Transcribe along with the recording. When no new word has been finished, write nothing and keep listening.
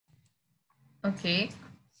Okay,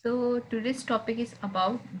 so today's topic is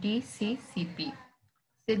about DCCP.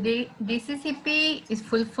 So DCCP is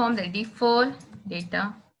full form ready for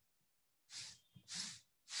data.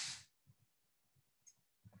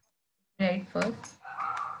 Right first.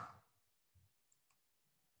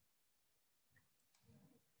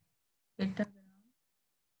 Data,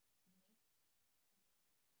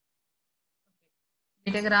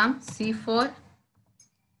 datagram C for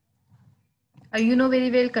you know very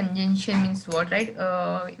well conjunction means what, right?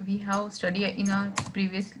 We have studied in our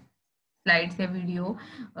previous slides या video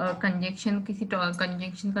conjunction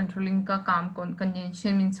conjunction controlling का काम कौन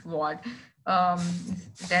conjunction means what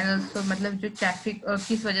then also मतलब जो traffic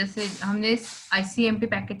किस वजह से हमने आईसीएमपी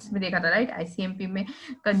पैकेट्स में देखा था, राइट? आईसीएमपी में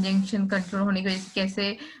कंजंक्शन कंट्रोल होने की वजह से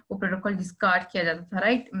कैसे वो प्रोटोकॉल डिस्कार्ड किया जाता था,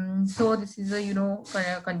 right? So this is you know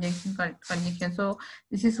conjunction so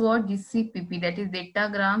this is what डीसीपीपी, that is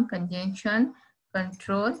datagram conjunction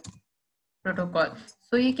control protocol.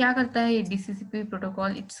 सो ये क्या करता है, ये डीसीसीपी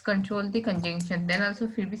protocol, it's control the conjunction. Then also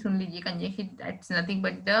फिर भी सुन लीजिए, conjunction that's nothing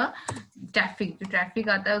but the traffic. जो ट्रैफिक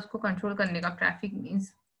आता है उसको कंट्रोल करने का. ट्रैफिक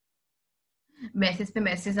मींस मैसेज पे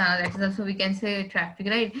मैसेज आना, that is also we can say traffic,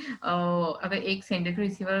 right? अगर एक सेंडर टू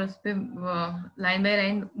रिसीवर उस पे line by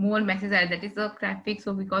line more message आए, that is the traffic.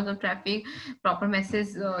 So because of traffic proper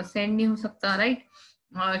message send नहीं हो सकता, राइट?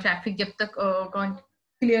 ट्रैफिक जब तक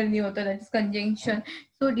क्लियर नहीं होता, that is conjunction.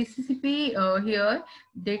 So डीसीसीपी here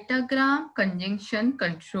datagram conjunction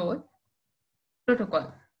control protocol.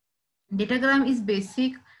 Datagram is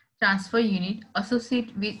basic transfer unit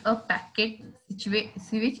associated with a packet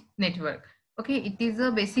switch network. Okay, it is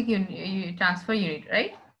a basic transfer unit,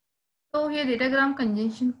 right? So here datagram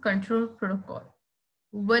conjunction control protocol.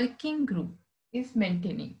 Working group is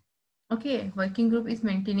maintaining. Okay, working group is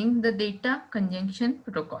maintaining the data conjunction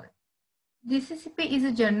protocol. DCCP is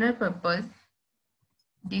a general purpose.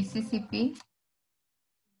 DCCP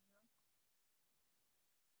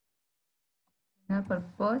general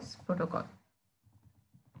purpose protocol.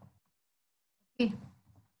 Okay.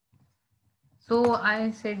 So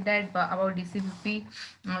I said that about DCPP,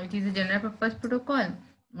 it is a general purpose protocol.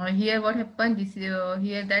 Here what happened, this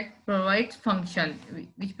here that provides function,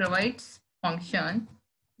 which provides function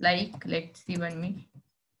like, let's see 1 minute,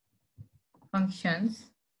 functions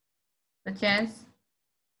such as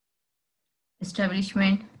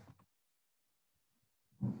establishment.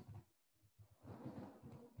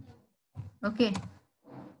 Okay,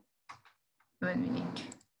 1 minute.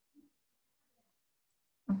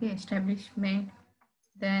 Okay, establishment,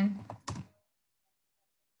 then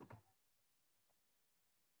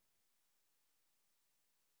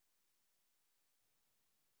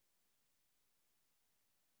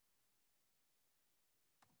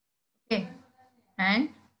okay, and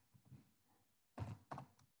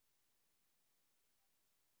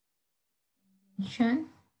function.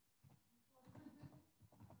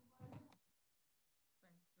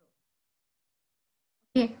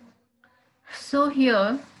 Okay, so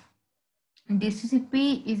here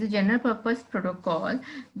DCCP is a general purpose protocol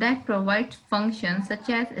that provides functions such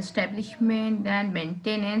as establishment and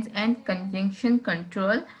maintenance and conjunction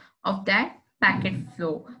control of that packet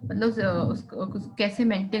flow. मतलब उसको कैसे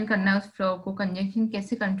maintain करना है उस flow को, conjunction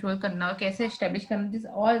कैसे control करना और कैसे एस्टेब्लिश करना, this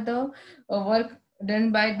all the work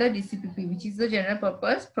done by the DCPP, which is the general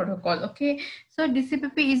purpose protocol. Okay, so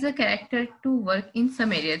DCPP is a character to work in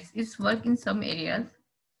some areas. It's work in some areas.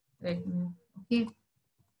 Let me, okay,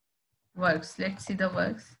 works. Let's see the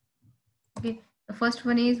works. Okay, the first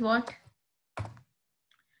one is what?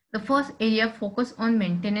 The first area focus on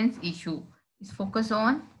maintenance issue. Is focus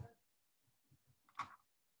on,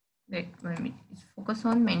 wait 1 minute. Is focus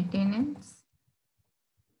on maintenance.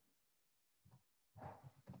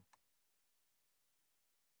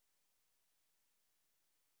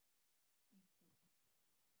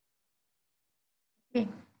 Okay,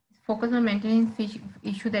 focus on maintenance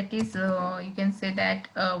issue, that is you can say that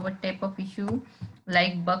what type of issue,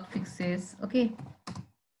 like bug fixes. Okay,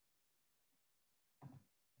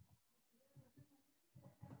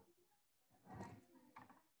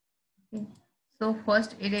 okay. So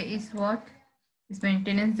first area is what? Is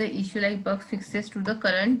maintenance the issue like bug fixes to the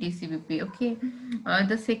current DCPP. Okay,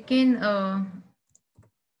 the second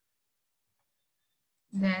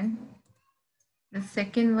then the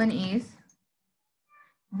second one is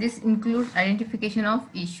this include identification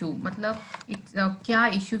of issue. मतलब क्या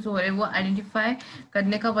issues हो रहे हैं वो identify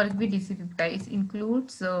करने का work भी DCP का है. It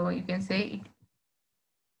includes, you can say it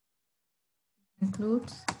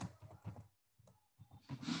includes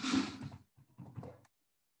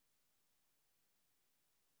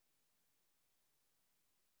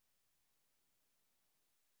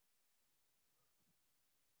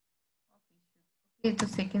Okay, the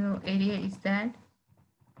second area is that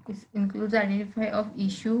it includes identify of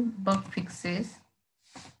issue, bug fixes,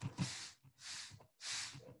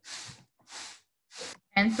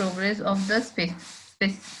 and progress of the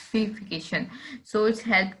specification. So it's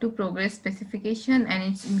help to progress specification, and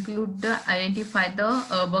it's include the identify the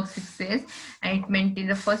bug fixes, and it maintain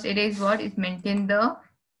the first area is what is maintain the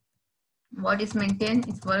what is maintain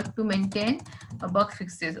is work to maintain bug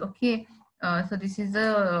fixes. Okay, so this is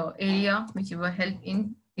the area which will help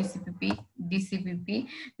in DCPP.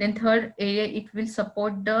 Then third area, it will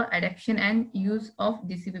support the adoption and use of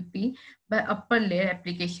DCPP by upper layer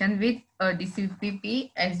application with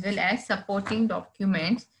DCPP, as well as supporting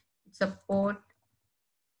documents. Support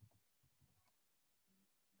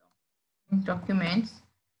documents,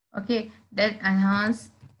 okay, that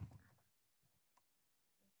enhance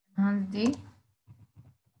the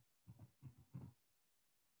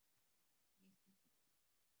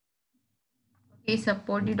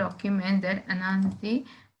support the documents that enhance the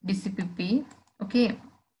DCPP. Okay,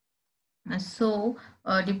 so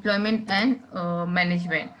deployment and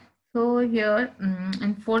management. So here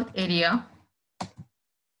in fourth area,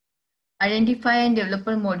 identify and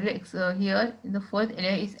developer module. Here in the fourth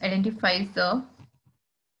area is identifies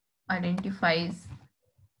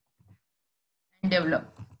and develop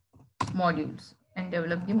modules and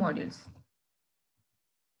develop the modules.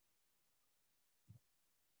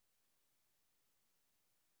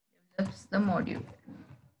 Develops the module.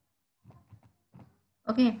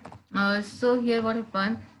 Okay, so here what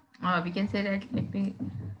happened? We can say that, let me.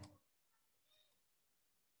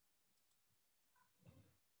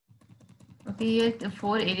 Okay, here the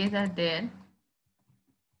four areas are there.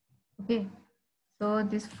 Okay, so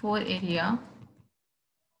this four area,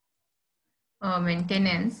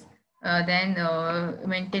 maintenance, then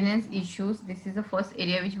maintenance issues. This is the first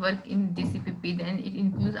area which work in DCPP. Then it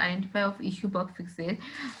includes identify of issue, bug fixes,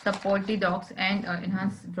 support the docs, and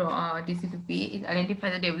enhance DCPP. It identify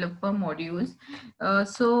the developer modules.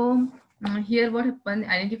 Here what happened,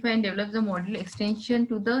 identify and develop the module extension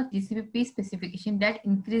to the DCPP specification that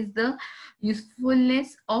increase the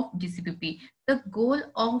usefulness of DCPP. The goal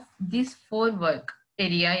of this four work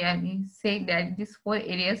area, yani say that these four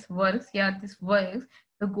areas works, yeah, this works.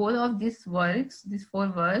 The goal of this works, this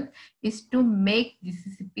four work, is to make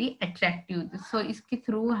DCPP attractive. So इसके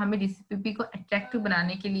through हमें DCPP को attractive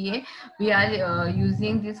बनाने के लिए we are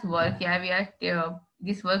using this work, yeah, we are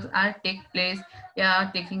these works are take place, yeah,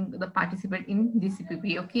 taking the participate in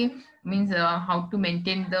DCPP. Okay, means how to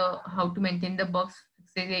maintain the bugs,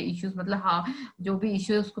 issues, मतलब हाँ जो भी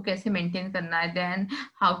इश्यू है उसको कैसे मेंटेन करना है. Then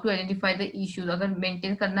how to identify the issues. अगर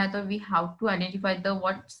मेंटेन करना है तो we how to identify the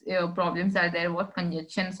what problems are there, what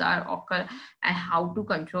congestions are occur, and how to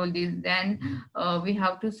control this. Then we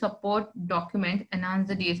have to support document, enhance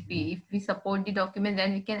the DSP. If we support the document,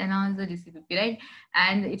 then we can enhance the DCPP, right?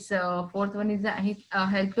 And it's fourth one is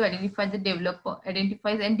help to identify the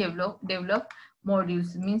identifies and develop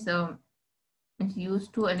modules. Means it's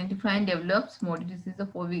used to identify and develop modules. This is the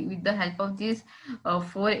four. With the help of these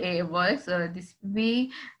four words, this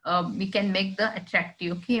we can make the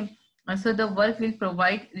attractive. Okay, so the work will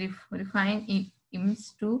provide refine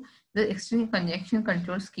aims to the external conjunction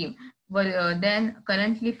control scheme. Well, then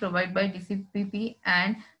currently provided by DCPP,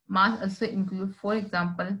 and must also include, for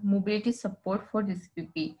example, mobility support for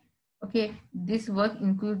DCPP. Okay, this work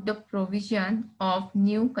include the provision of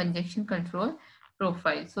new conjunction control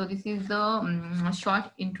profile. So this is the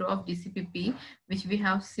short intro of DCPP which we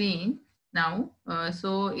have seen now. If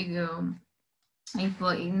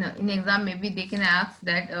in exam maybe they can ask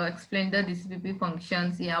that explain the DCPP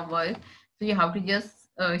functions, yeah, work. So you have to just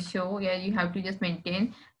show, yeah, you have to just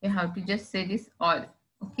maintain, you have to just say this all.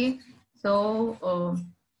 Okay, so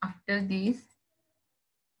after this,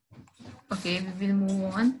 okay, we will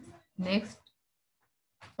move on next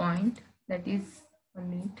point, that is 1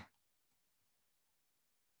 minute.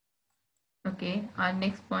 Okay, our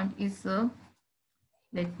next point is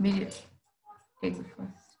let me take the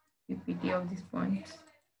first PPT of this point.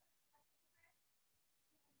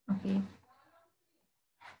 Okay,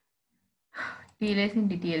 TLS and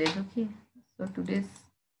DTLS. Okay, so today's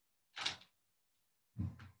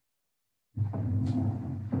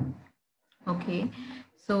okay,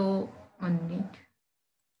 so 1 minute.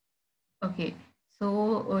 Okay,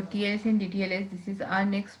 so TLS and DTLS, this is our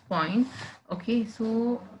next point. Okay,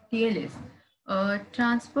 so TLS,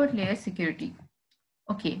 transport layer security.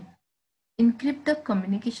 Okay, encrypt the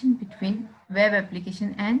communication between web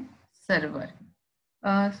application and server.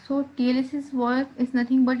 So TLS's work is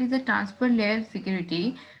nothing but is a transport layer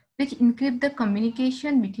security which encrypt the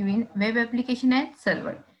communication between web application and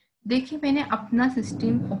server. देखिए मैंने अपना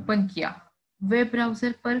system open किया, web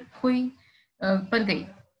browser पर कोई पर गई,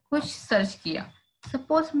 कुछ search किया।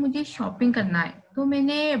 सपोज मुझे शॉपिंग करना है तो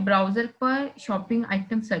मैंने ब्राउजर पर शॉपिंग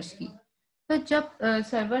आइटम सर्च की। तो जब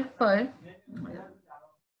सर्वर पर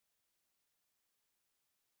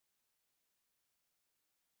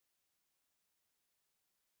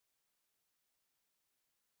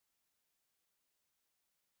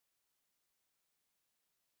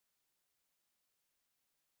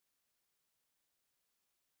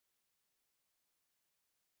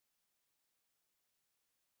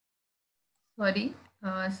sorry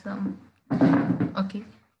some okay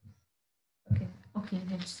okay okay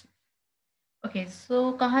let's okay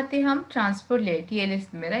so कहाँ थे हम? ट्रांसपोर्ट लेयर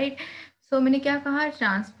टीएलएस में, राइट? सो मैंने क्या कहा?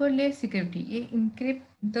 ट्रांसपोर्ट लेयर सिक्योरिटी, ये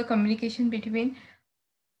encrypt the communication between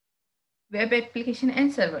web application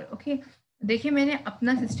and server. Okay, देखिए मैंने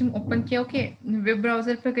अपना सिस्टम ओपन किया। ओके, वेब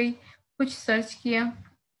ब्राउजर पर गई, कुछ सर्च किया।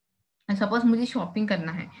 सपोज मुझे शॉपिंग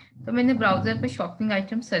करना है तो मैंने ब्राउजर पर शॉपिंग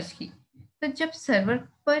आइटम सर्च की। तो जब सर्वर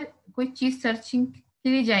पर कोई चीज सर्चिंग के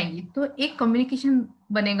लिए जाएंगी तो एक कम्युनिकेशन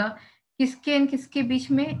बनेगा, किसके एंड किसके बीच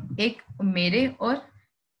में? एक मेरे और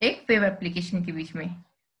एक वेब एप्लीकेशन के बीच में।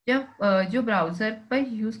 जब जो ब्राउजर पर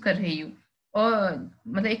यूज कर रही हूँ, और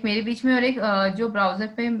मतलब एक मेरे बीच में और एक जो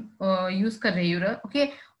ब्राउजर पे यूज कर रही हूँ, ओके।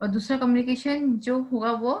 और दूसरा कम्युनिकेशन जो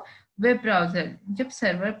होगा वो वेब ब्राउजर जब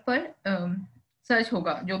सर्वर पर सर्च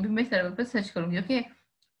होगा, जो भी मैं सर्वर पर सर्च करूंगी, ओके,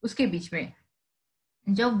 उसके बीच में।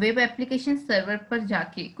 जब वेब एप्लीकेशन सर्वर पर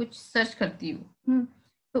जाके कुछ सर्च करती हूँ,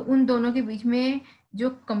 तो उन दोनों के बीच में जो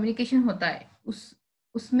कम्युनिकेशन होता है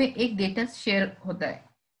उसमें एक डेटा शेयर होता है।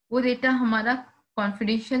 वो डेटा हमारा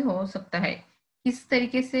कॉन्फिडेंशियल हो सकता है। किस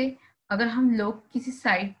तरीके से? अगर हम लोग किसी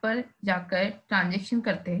साइट पर जाकर ट्रांजेक्शन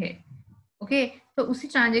करते हैं, ओके, तो उसी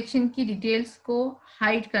ट्रांजेक्शन की डिटेल्स को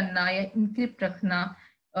हाइड करना या इनक्रिप्ट रखना,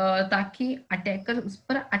 ताकि अटैकर उस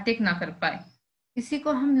पर अटैक ना कर पाए। इसी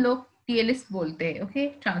को हम लोग टीएलएस बोलते हैं, ओके,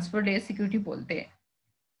 ट्रांसफर लेयर सिक्योरिटी बोलते हैं।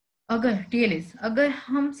 अगर टीएलएस, अगर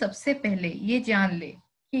हम सबसे पहले ये जान ले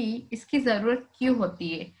कि इसकी जरूरत क्यों होती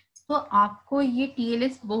है, तो आपको ये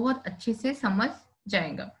टीएलएस बहुत अच्छे से समझ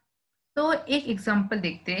जाएगा। तो एक एग्जांपल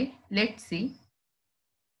देखते हैं, let's see.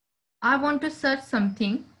 I want to search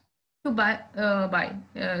something to bye bye.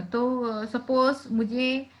 तो सपोज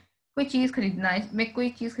मुझे कोई चीज खरीदना है, मैं कोई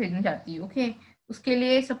चीज खरीदना चाहती हूँ, ओके। उसके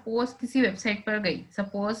लिए सपोज किसी वेबसाइट पर गई,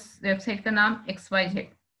 सपोज वेबसाइट का नाम XYZ।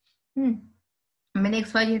 मैं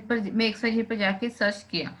एक्स वाई जेड पर जाके सर्च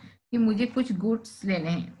किया कि मुझे कुछ गुड्स लेने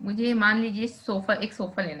हैं। मुझे मान लीजिए एक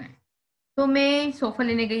सोफा लेना है। तो मैं सोफा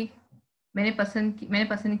लेने गई। मैंने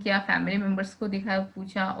पसंद किया, फैमिली मेंबर्स को दिखा,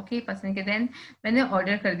 पूछा, ओके, पसंद किया, देन मैंने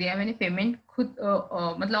ऑर्डर कर दिया। मैंने पेमेंट खुद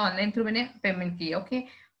मतलब ऑनलाइन थ्रू मैंने पेमेंट किया, ओके।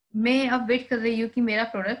 मैं अब वेट कर रही हूँ कि मेरा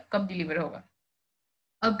प्रोडक्ट कब डिलीवर होगा।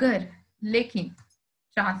 अगर लेकिन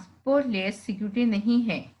ट्रांसपोर्ट लेयर सिक्योरिटी नहीं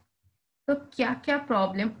है तो क्या क्या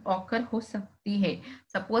प्रॉब्लम ऑकर हो सकती है?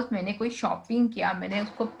 सपोज मैंने कोई शॉपिंग किया, मैंने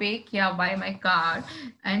उसको पे किया bye my card,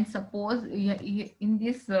 and suppose in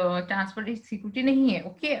this transport security नहीं है,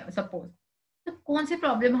 ओके, सपोज। तो कौन से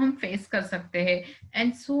प्रॉब्लम हम फेस कर सकते हैं,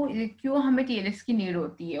 एंड सो क्यों हमें टीएलएस की नीड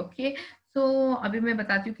होती है, ओके। सो अभी मैं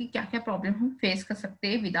बताती हूँ कि क्या क्या प्रॉब्लम हम फेस कर सकते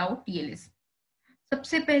हैं विदाउट टीएलएस।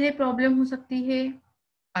 सबसे पहले प्रॉब्लम हो सकती है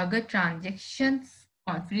अगर ट्रांजेक्शन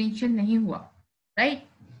कॉन्फिडेंशियल नहीं हुआ, राइट,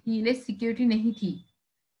 टीएलएस सिक्योरिटी नहीं थी,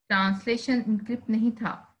 ट्रांसलेशन इंक्रिप्ट नहीं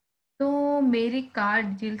था, तो मेरी कार्ड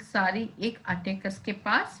डिटेल सारी एक अटैकर्स के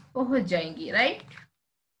पास पहुंच जाएंगी, राइट।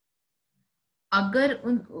 अगर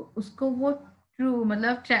उसको वो ट्रू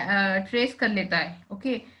मतलब ट्रेस कर लेता है,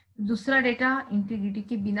 ओके, दूसरा डेटा इंटीग्रिटी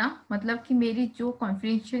के बिना, मतलब कि मेरी जो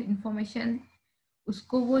कॉन्फिडेंशियल इंफॉर्मेशन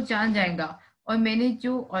उसको वो जान जाएगा, और मैंने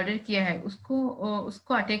जो ऑर्डर किया है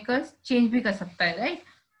उसको अटैकर चेंज भी कर सकता है, राइट,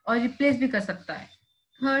 और रिप्लेस भी कर सकता है।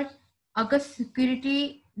 थर्ड, अगर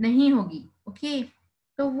सिक्योरिटी नहीं होगी, ओके,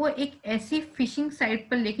 तो वो एक ऐसी फिशिंग साइट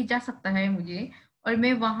पर लेके जा सकता है मुझे, और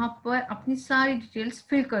मैं वहां पर अपनी सारी डिटेल्स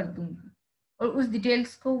फिल कर दूंगी, और उस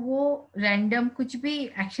डिटेल्स को वो रैंडम कुछ भी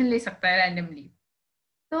एक्शन ले सकता है रैंडमली।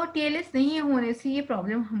 तो टीएलएस नहीं होने से ये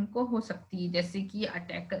प्रॉब्लम हमको हो सकती है, जैसे कि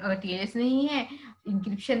अटैक, अगर टीएलएस नहीं है,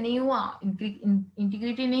 इंक्रिप्शन नहीं हुआ,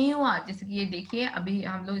 इंटीग्रिटी नहीं हुआ, जैसे कि ये देखिए अभी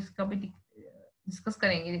हम लोग इसका भी डिस्कस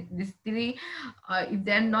करेंगे। This three, if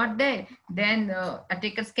they are not there, then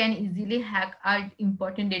attackers can easily hack our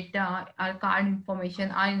important data, our card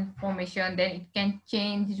information, our information, then it can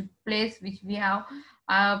change, replace which we have,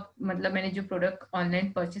 मतलब मैंने जो प्रोडक्ट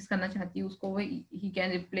ऑनलाइन परचेस करना चाहती हूँ उसको वो he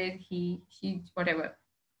can replace, he she whatever,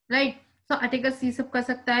 right? So attackers ये सब कर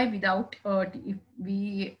सकता है without if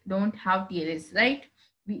we don't have TLS, right?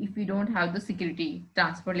 If we don't have the security,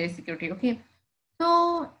 transport layer security, okay? So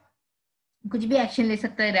कुछ भी एक्शन ले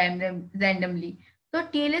सकता है रैंडमली। तो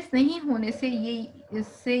टीएलएस नहीं होने से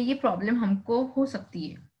ये प्रॉब्लम हमको हो सकती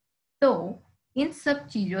है। तो इन सब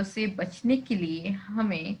चीजों से बचने के लिए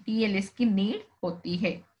हमें टीएलएस की नीड होती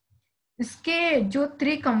है। इसके जो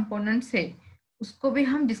 3 कंपोनेंट्स है उसको भी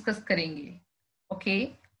हम डिस्कस करेंगे। ओके।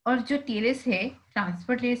 और जो टीएलएस है,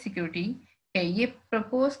 ट्रांसपोर्ट लेयर सिक्योरिटी है, ये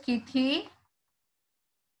प्रपोज की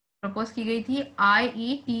गई थी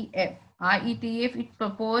IETF it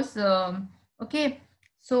propose okay,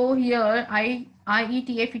 so here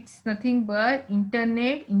IETF it's nothing but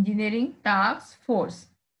Internet Engineering Task Force।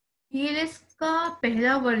 TLS का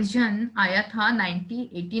पहला वर्जन आया था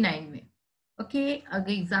 1989 में। ओके,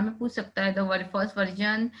 अगर एग्जाम में पूछ सकता है the first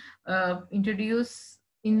version introduce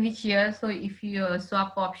in which year, so if you so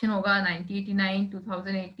आपका ऑप्शन होगा 1989,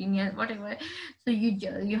 2018 या whatever. So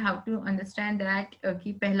you have to understand that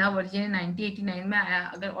कि पहला वर्जन 1989 में आया।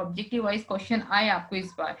 अगर ऑब्जेक्टिव वाइज क्वेश्चन आए आपको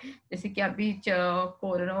इस बार, जैसे कि अभी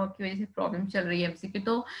कोरोना की वजह से प्रॉब्लम चल रही है एमसीक्यू,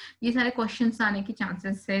 तो ये सारे क्वेश्चंस आने के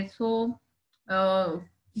चांसेस है। सो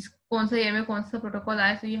कौन सा ईयर में कौन सा प्रोटोकॉल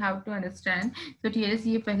आया, so you have to understand. तो टीएलएस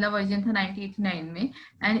ये पहला वर्जन था 1989 में,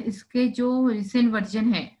 एंड इसके जो रिसेंट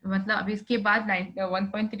वर्जन है, मतलब अभी इसके बाद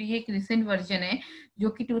 1.3 एक रिसेंट वर्जन है जो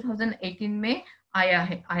कि 2018 में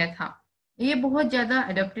आया था। ये बहुत ज्यादा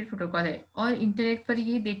अडॉप्टेड प्रोटोकॉल है और इंटरनेट पर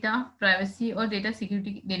ये डेटा प्राइवेसी और डेटा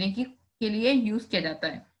सिक्योरिटी देने की के लिए यूज किया जाता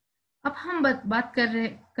है। अब हम बात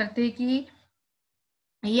करते हैं कि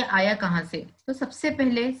ये आया कहाँ से। तो सबसे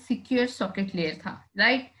पहले सिक्योर सॉकेट लेयर था,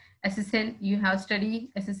 right. SSL, you have study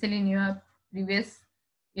SSL in your previous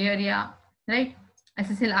area, right.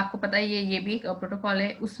 SSL आपको पता है ये भी एक प्रोटोकॉल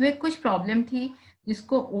है। उसमें कुछ प्रॉब्लम थी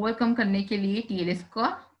जिसको ओवरकम करने के लिए टीएलएस का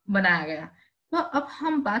बनाया गया। तो अब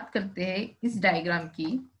हम बात करते हैं इस डायग्राम की।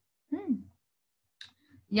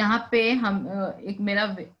 यहाँ पे हम एक मेरा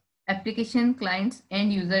एप्लीकेशन क्लाइंट्स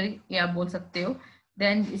एंड यूजर या बोल सकते हो,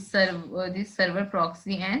 then this server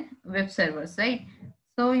proxy and web servers, right.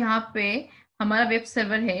 सो यहाँ पे हमारा वेब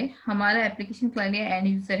सर्वर है, हमारा एप्लीकेशन क्लाइंट या एंड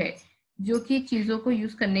यूजर है जो कि चीजों को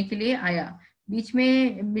यूज करने के लिए आया। बीच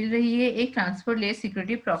में मिल रही है एक transport layer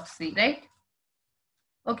security proxy, right.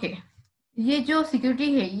 Okay, ये जो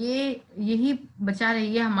सिक्योरिटी है ये यही बचा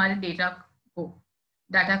रही है हमारे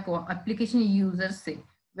डाटा को एप्लीकेशन यूजर से,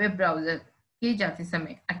 वेब ब्राउजर के जाते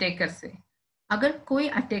समय अटैकर से। अगर कोई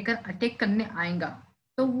अटैकर अटैक करने आएगा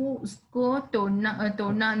तो वो उसको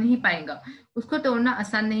तोड़ना नहीं पाएगा, उसको तोड़ना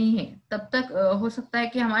आसान नहीं है। तब तक हो सकता है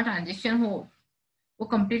कि हमारा ट्रांजेक्शन वो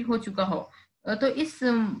कंप्लीट हो चुका हो। तो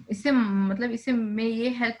इससे मतलब इससे में ये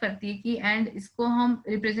हेल्प करती है कि एंड इसको हम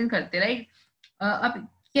रिप्रेजेंट करते हैं, राइट। अब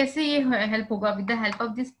कैसे ये हेल्प होगा? With the help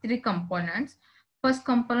of this 3 components. First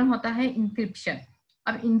component होता है इंक्रिप्शन।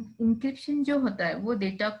 अब इंक्रिप्शन जो होता है वो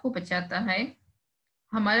डेटा को बचाता है,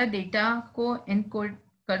 हमारा डेटा को एनकोड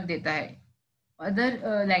कर देता है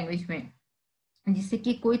अदर लैंग्वेज में, जिससे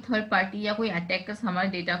कि कोई थर्ड पार्टी या कोई अटैकर्स हमारे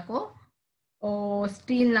डेटा को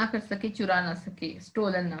स्टील ना कर सके, चुरा ना सके,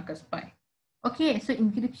 स्टोलन ना कर पाए। ओके, सो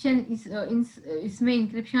इंक्रिप्शन इसमें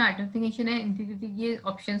इंक्रिप्शन, ऑथेंटिकेशन है, इंटीग्रिटी, ये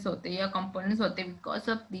ऑप्शंस होते हैं या कंपोनेंट्स होते हैं। Because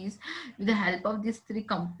of this, with the help of this 3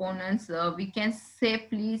 components we can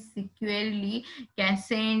safely securely can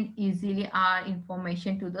send easily our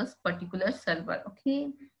information to the particular server. Okay,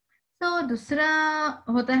 तो दूसरा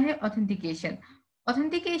होता है ऑथेंटिकेशन।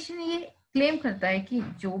 ऑथेंटिकेशन ये क्लेम करता है कि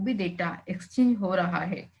जो भी डेटा एक्सचेंज हो रहा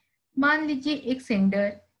है, मान लीजिए एक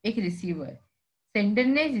सेंडर एक रिसीवर, सेंडर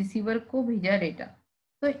ने रिसीवर को भेजा डेटा,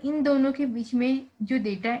 तो इन दोनों के बीच में जो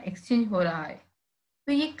डेटा एक्सचेंज हो रहा है,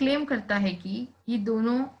 तो ये क्लेम करता है कि ये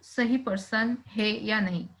दोनों सही पर्सन है या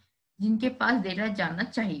नहीं जिनके पास डेटा जाना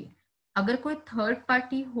चाहिए। अगर कोई थर्ड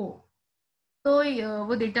पार्टी हो तो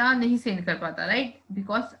वो डेटा नहीं सेंड कर पाता, राइट,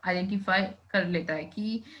 बिकॉज आइडेंटिफाई कर लेता है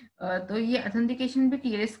कि तो ये ऑथेंटिकेशन भी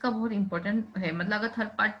टीएलएस का बहुत इंपॉर्टेंट है। मतलब अगर third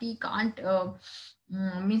party can't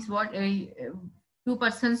means what, 2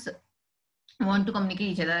 persons want to communicate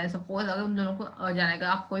each other. Suppose अगर उन दोनों को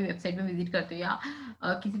जानेगा, आप कोई वेबसाइट में विजिट करते हो या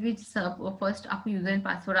किसी भी फर्स्ट आपको यूजर एंड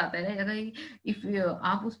पासवर्ड आता है, अगर इफ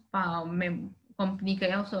आप उस कंपनी का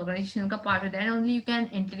या उस ऑर्गेनाइजेशन का पार्ट होता है, only you can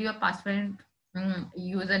enter your password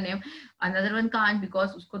user name, another one can't, because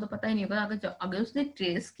उसको तो पता ही नहीं होगा। अगर उसने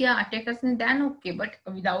ट्रेस किया अटैकर्स ने, then okay, but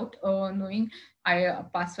without knowing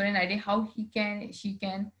password and ID, how she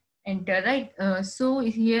can enter, right. सो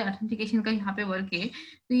ये ऑथेंटिकेशन का यहाँ पे वर्क है।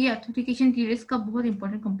 तो ये ऑथेंटिकेशन टीएलएस का बहुत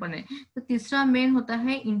इंपॉर्टेंट कंपोनेंट है। तो तीसरा मेन होता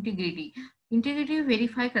है इंटीग्रिटी। इंटीग्रिटी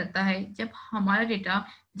वेरीफाई करता है जब हमारा डेटा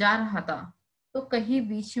जा रहा था तो कहीं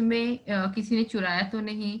बीच में किसी ने चुराया तो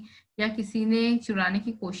नहीं, या किसी ने चुराने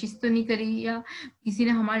की कोशिश तो नहीं करी, या किसी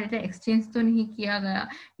ने हमारा डेटा एक्सचेंज तो नहीं किया गया।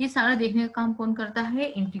 ये सारा देखने का काम कौन करता है?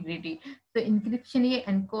 इंटीग्रिटी। तो इंक्रिप्शन ये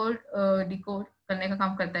एनकोड डिकोड करने का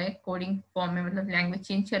काम करता है, कोडिंग फॉर्म में, मतलब लैंग्वेज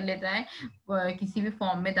चेंज कर लेता है, किसी भी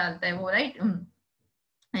फॉर्म में डालता है वो, right.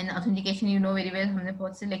 And authentication you know very well, हमने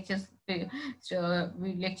बहुत से लेक्चर्स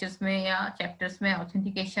में या चैप्टर्स में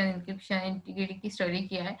ऑथेंटिकेशन, इंक्रिप्शन, इंटीग्रिटी की स्टडी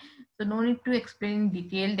किया है। So no need to explain in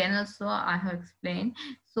detail, then also I have explain.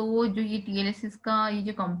 सो जो ये टीएलएस का ये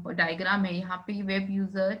जो डायग्राम है, यहाँ पे web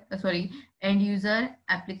user, sorry, and user,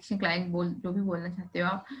 application client, बोल जो भी बोलना चाहते हो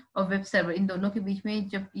आप, और वेब सर्वर, इन दोनों के बीच में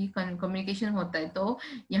जब ये कम्युनिकेशन होता है, तो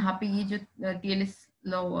यहाँ पे ये जो TLS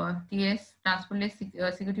TS transport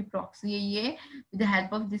security proxy है, ये with the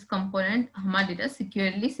help of this component हमारा डेटा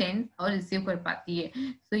सिक्योरली सेंड और रिसीव कर पाती है।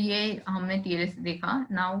 तो ये हमने टीएलएस देखा।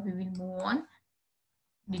 Now we will move on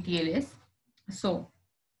TLS. So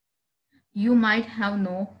you might have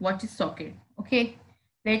know what is socket. Okay,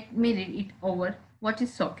 let me read it over. What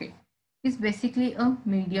is socket? It's basically a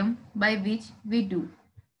medium by which we do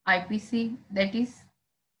IPC, that is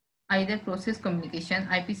either process communication.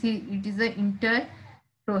 IPC, it is a inter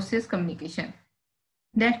process communication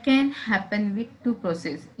that can happen with two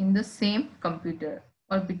processes in the same computer,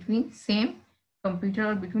 or between same computer,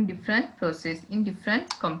 or between different process in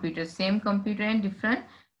different computers, same computer and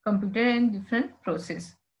different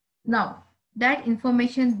process. Now that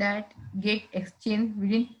information that get exchanged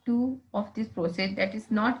within two of these process, that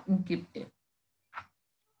is not encrypted,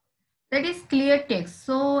 that is clear text,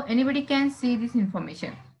 so anybody can see this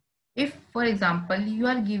information. If for example you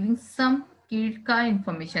are giving some credit card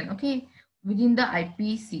information, okay, within the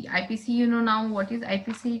IPC, you know now what is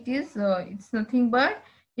IPC? It is it's nothing but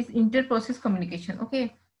it's inter-process communication.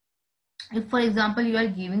 Okay, if for example you are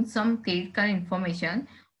giving some credit card information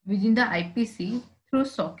within the IPC through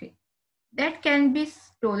socket, that can be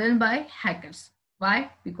stolen by hackers. Why?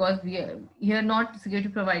 Because we are here not security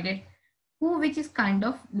provided, who which is kind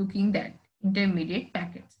of looking that intermediate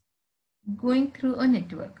packets going through a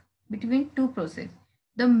network between two processes.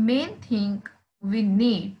 The main thing we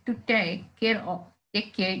need to take care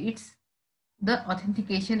it's the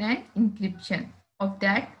authentication and encryption of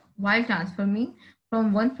that while transforming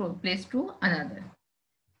from one place to another.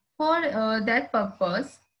 For that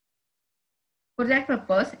purpose,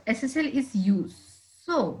 SSL is used.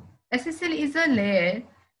 So SSL is a layer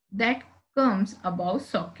that comes above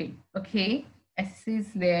socket. Okay, SSL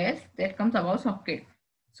is layer that comes above socket.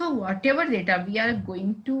 So whatever data we are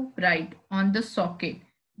going to write on the socket,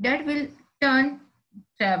 that will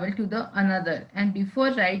travel to the another, and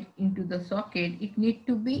before write into the socket, it need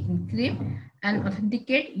to be encrypt and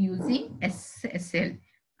authenticate using SSL.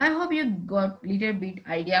 I hope you got little bit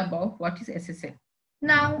idea about what is SSL.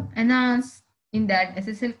 Now enhance in that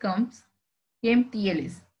SSL came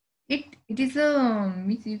TLS. It is a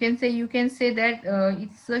you can say that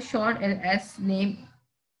it's a short as name.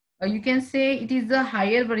 You can say it is the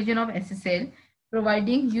higher version of SSL,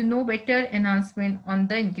 providing better enhancement on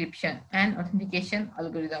the encryption and authentication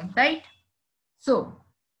algorithm, right? So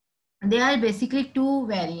there are basically two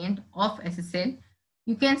variant of SSL.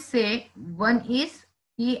 You can say one is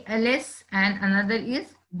TLS and another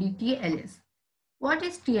is DTLS. What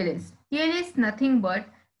is TLS? TLS is nothing but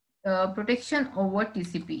protection over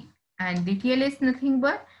TCP, and DTLS is nothing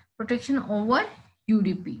but protection over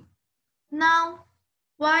UDP. Now,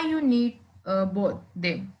 why you need both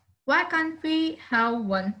them? Why can't we have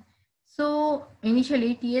one? So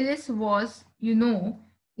initially TLS was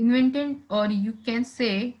invented, or you can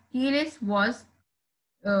say TLS was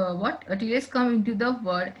what TLS come into the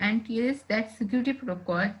world, and TLS, that security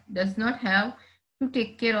protocol, does not have to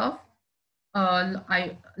take care of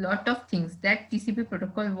a lot of things that TCP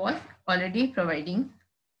protocol was already providing.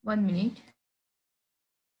 1 minute.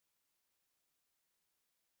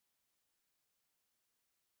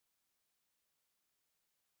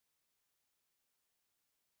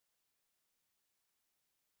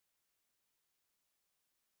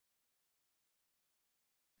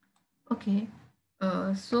 Okay.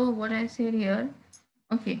 So what I said here.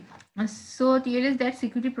 Okay. So TLS, that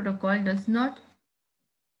security protocol, does not.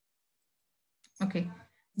 Okay.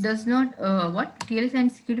 Does not what TLS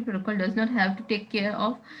and security protocol does not have to take care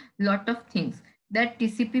of lot of things that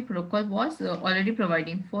TCP protocol was already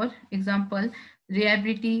providing. For example,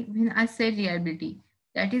 reliability. When I say reliability,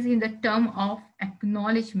 that is in the term of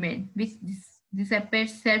acknowledgement, which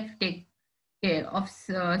disappears self take care of.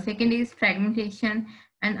 Second is fragmentation,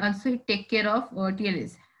 and also it take care of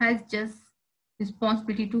TLS has just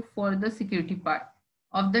responsibility to for the security part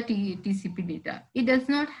of the TCP data. It does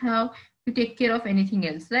not have to take care of anything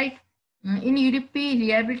else, right? In UDP,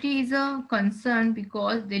 reliability is a concern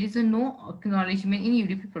because there is a no acknowledgement in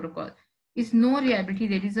UDP protocol. Is no reliability,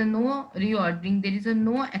 there is a no reordering, there is a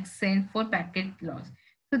no accent for packet loss.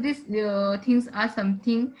 So these things are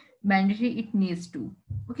something mandatory it needs to.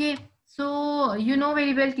 Okay, so you know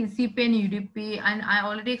very well TCP and UDP, and I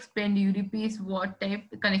already explained UDP is what type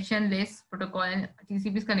connectionless protocol and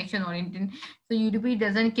TCP is connection oriented. So UDP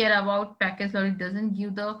doesn't care about packets or it doesn't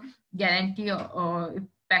give the guarantee or if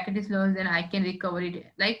packet is lost then I can recover it.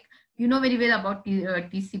 Like you know very well about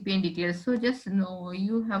TCP and details. So just know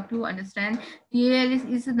you have to understand TLS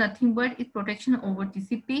is nothing but its protection over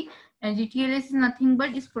TCP and GTLS is nothing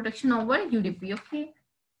but its protection over UDP. Okay.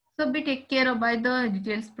 So be take care of by the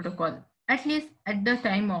details protocol, at least at the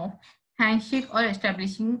time of handshake or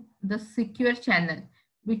establishing the secure channel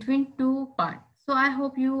between two parts. So I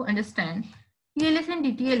hope you understand. TLS and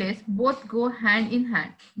DTLS both go hand in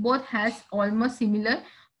hand. Both has almost similar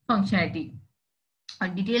functionality.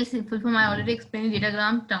 Details full form I already explained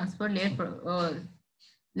datagram transfer layer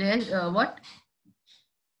what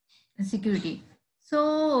security.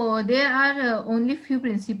 So there are only few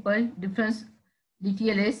principal difference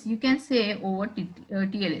DTLS you can say over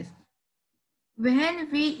TLS. When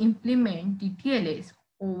we implement DTLS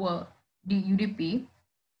over the UDP,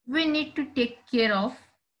 we need to take care of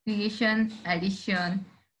creation, addition,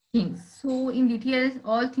 things. So in DTLS,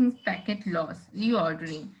 all things packet loss,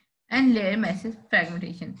 reordering, and layer message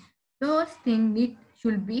fragmentation. Those things need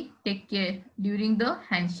should be take care during the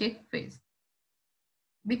handshake phase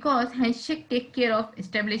because handshake take care of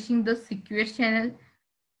establishing the secure channel.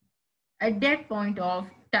 At that point of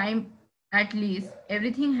time, at least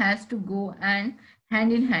everything has to go and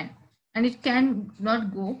hand in hand and it can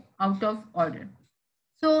not go out of order.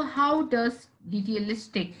 So how does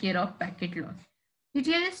DTLS take care of packet loss?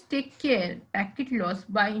 DTLS take care packet loss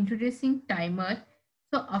by introducing timer.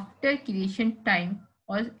 So after creation time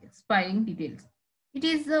or expiring details, it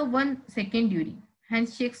is a 1 second during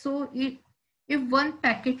handshake. So if one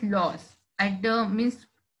packet loss at the means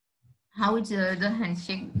how it's the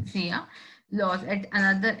handshake से या loss at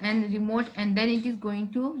another and remote and then it is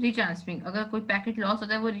going to retransferring अगर कोई packet loss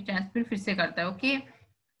होता है वो retransfer फिर से करता है okay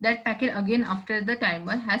that packet again after the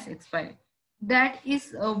timer has expired. That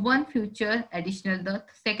is one feature additional. The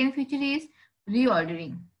second feature is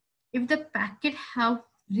reordering. If the packet have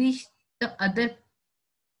reached the other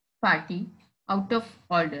party out of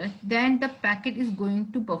order, then the packet is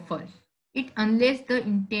going to buffer it unless the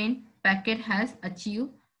intent packet has achieved.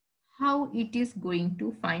 How it is going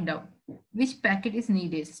to find out which packet is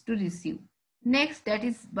needed to receive. Next, that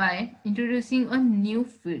is by introducing a new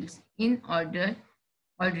fields in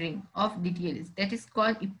ordering of DTLS that is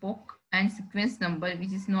called epoch and sequence number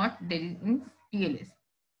which is not there in TLS.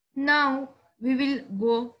 Now we will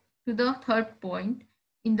go to the third point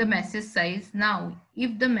in the message size. Now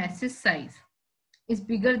if the message size is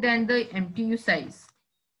bigger than the MTU size,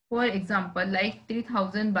 for example like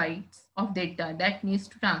 3000 bytes of data that needs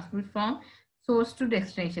to transmit from source to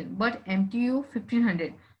destination but MTU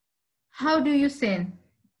 1500, how do you send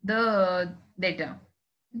the data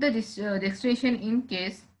the destination in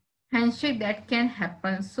case handshake that can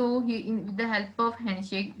happen. So with the help of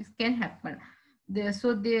handshake this can happen there.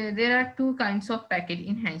 So there are two kinds of packet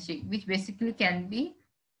in handshake which basically can be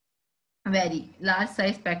very large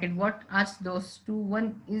size packet. What are those two?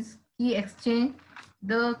 One is key exchange.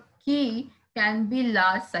 The key can be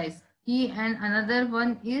large size key and another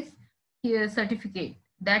one is certificate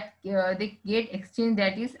that they get exchange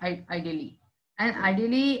that is ideally and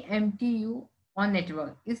ideally MTU on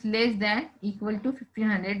network is less than equal to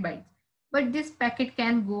 1500 bytes, but this packet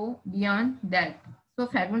can go beyond that. So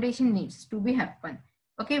fragmentation needs to be happen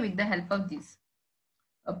okay with the help of this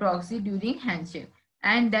a proxy during handshake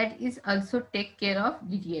and that is also take care of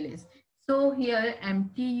DTLS. So here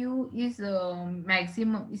MTU is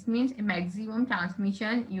maximum, it means a maximum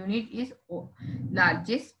transmission unit is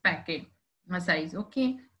largest packet size.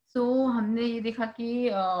 Okay, so हमने ये देखा कि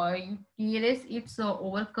TLS it's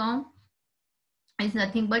overcome is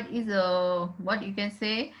nothing but is what you can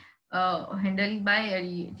say handled by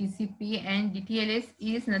TCP and DTLS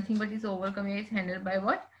is nothing but is overcome is handled by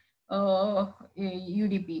what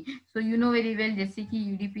UDP. So you know very well जैसे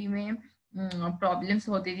कि UDP में problems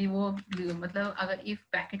होती थी वो मतलब अगर if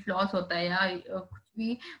packet loss होता है या कुछ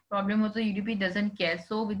भी प्रॉब्लम हो तो UDP doesn't care.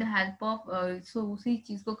 So with the help of सो उसी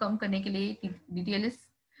चीज को कम करने के लिए DTLS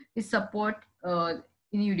is support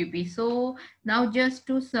in UDP. So now just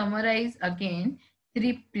to summarize again,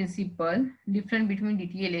 three principle different between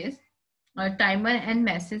DTLS, timer and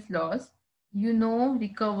message loss. You know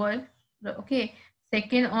recover. Okay.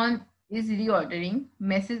 Second on is reordering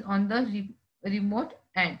message on the remote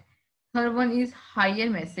end. Third one is higher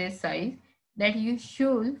message size that you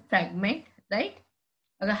should fragment, right?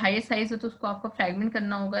 अगर higher size हो तो उसको आपको fragment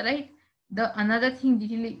करना होगा, right? The another thing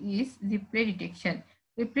detail is replay detection.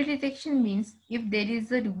 Replay detection means if there is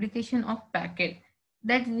a duplication of packet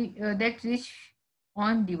that reach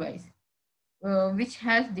on device which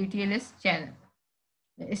has DTLS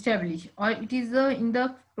channel established, or it is in the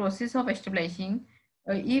process of establishing.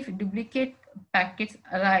 If duplicate packets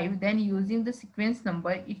arrive, then using the sequence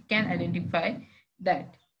number it can identify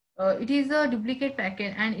that it is a duplicate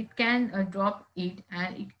packet, and it can drop it,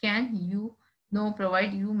 and it can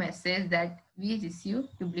provide you message that we receive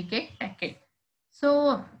duplicate packet. So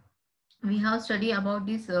we have studied about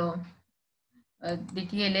this the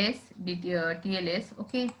TLS,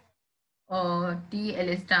 okay.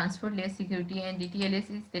 TLS, transfer-less security, and DTLS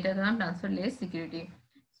is datagram transfer-less security.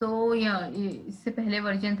 So yeah, इससे पहले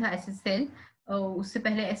version था SSL, उससे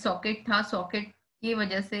पहले socket था. Socket की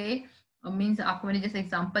वजह से means आपको मैंने जैसे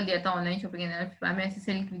एग्जांपल दिया था ऑनलाइन शॉपिंग में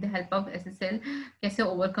SSL with the help of SSL कैसे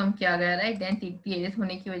ओवरकम किया गया, राइट? देन TLS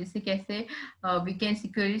होने की वजह से कैसे we can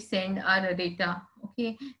securely send our data,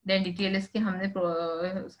 okay. Then DTLS के हमने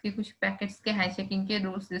उसके कुछ पैकेट्स के हैंड चेकिंग के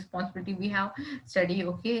rules responsibility we have study.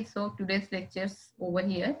 Okay, so today's lectures over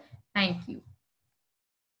here. Thank you.